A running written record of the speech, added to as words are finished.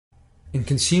In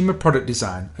consumer product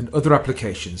design and other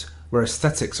applications where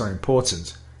aesthetics are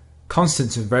important,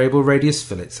 constant and variable radius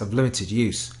fillets have limited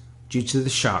use due to the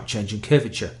sharp change in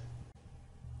curvature.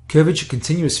 Curvature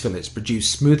continuous fillets produce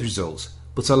smooth results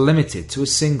but are limited to a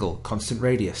single constant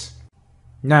radius.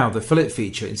 Now the fillet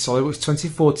feature in SolidWorks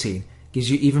 2014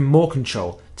 gives you even more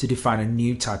control to define a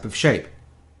new type of shape,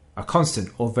 a constant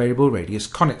or variable radius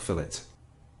conic fillet.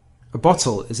 A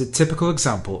bottle is a typical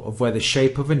example of where the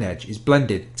shape of an edge is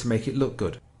blended to make it look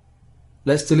good.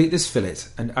 Let's delete this fillet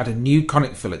and add a new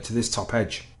conic fillet to this top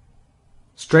edge.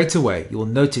 Straight away you will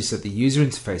notice that the user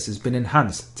interface has been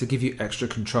enhanced to give you extra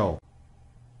control.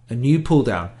 A new pull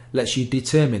down lets you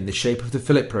determine the shape of the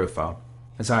fillet profile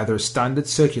as either a standard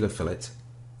circular fillet,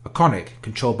 a conic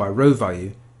controlled by row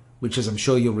value, which as I'm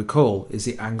sure you'll recall is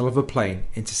the angle of a plane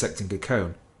intersecting a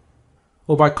cone,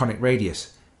 or by conic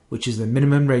radius, which is the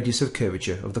minimum radius of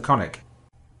curvature of the conic.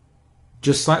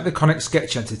 Just like the conic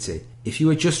sketch entity, if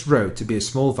you adjust row to be a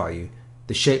small value,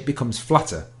 the shape becomes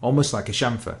flatter, almost like a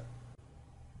chamfer.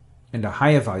 And a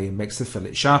higher value makes the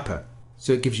fillet sharper,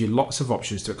 so it gives you lots of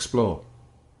options to explore.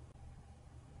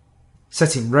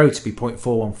 Setting row to be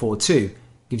 0.4142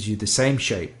 gives you the same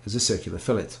shape as a circular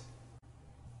fillet.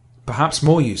 Perhaps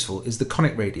more useful is the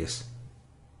conic radius.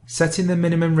 Setting the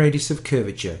minimum radius of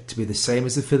curvature to be the same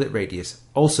as the fillet radius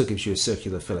also gives you a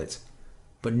circular fillet,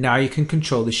 but now you can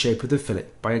control the shape of the fillet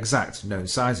by exact known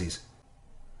sizes.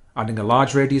 Adding a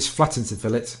large radius flattens the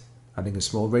fillet, adding a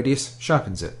small radius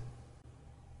sharpens it.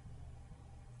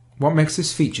 What makes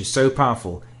this feature so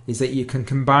powerful is that you can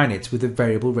combine it with a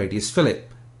variable radius fillet,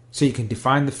 so you can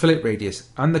define the fillet radius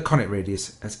and the conic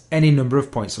radius as any number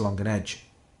of points along an edge.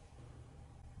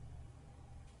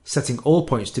 Setting all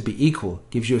points to be equal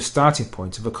gives you a starting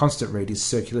point of a constant radius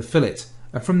circular fillet,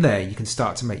 and from there you can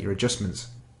start to make your adjustments.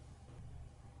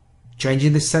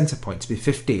 Changing the center point to be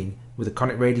 15 with a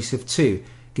conic radius of 2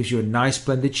 gives you a nice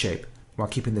blended shape while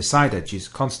keeping the side edges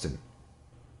constant.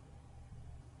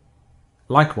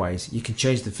 Likewise, you can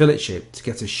change the fillet shape to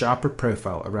get a sharper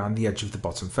profile around the edge of the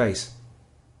bottom face.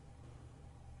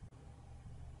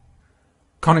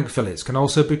 Conic fillets can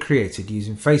also be created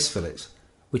using face fillets,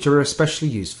 which are especially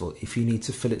useful if you need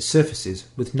to fillet surfaces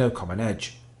with no common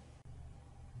edge.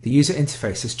 The user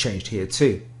interface has changed here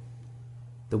too.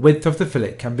 The width of the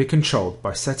fillet can be controlled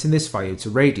by setting this value to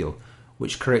radial,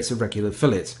 which creates a regular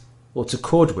fillet, or to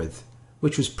chord width,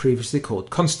 which was previously called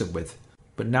constant width,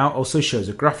 but now also shows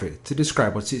a graphic to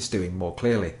describe what it's doing more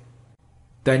clearly.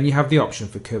 Then you have the option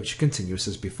for curvature continuous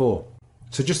as before,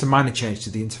 so just a minor change to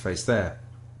the interface there.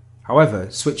 However,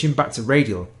 switching back to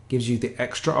radial gives you the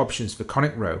extra options for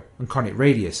conic row and conic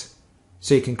radius,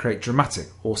 so you can create dramatic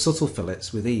or subtle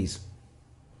fillets with ease.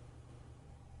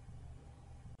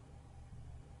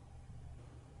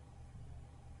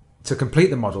 To complete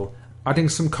the model, adding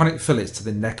some conic fillets to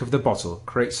the neck of the bottle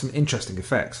creates some interesting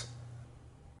effects.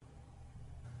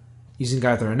 Using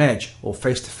either an edge or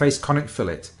face-to-face conic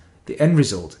fillet, the end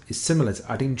result is similar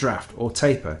to adding draft or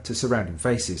taper to surrounding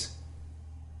faces.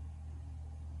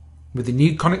 With the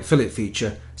new conic fillet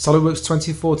feature, SolidWorks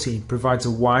 2014 provides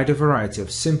a wider variety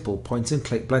of simple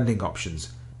point-and-click blending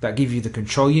options that give you the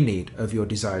control you need over your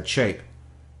desired shape,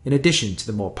 in addition to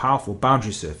the more powerful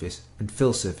boundary surface and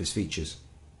fill surface features.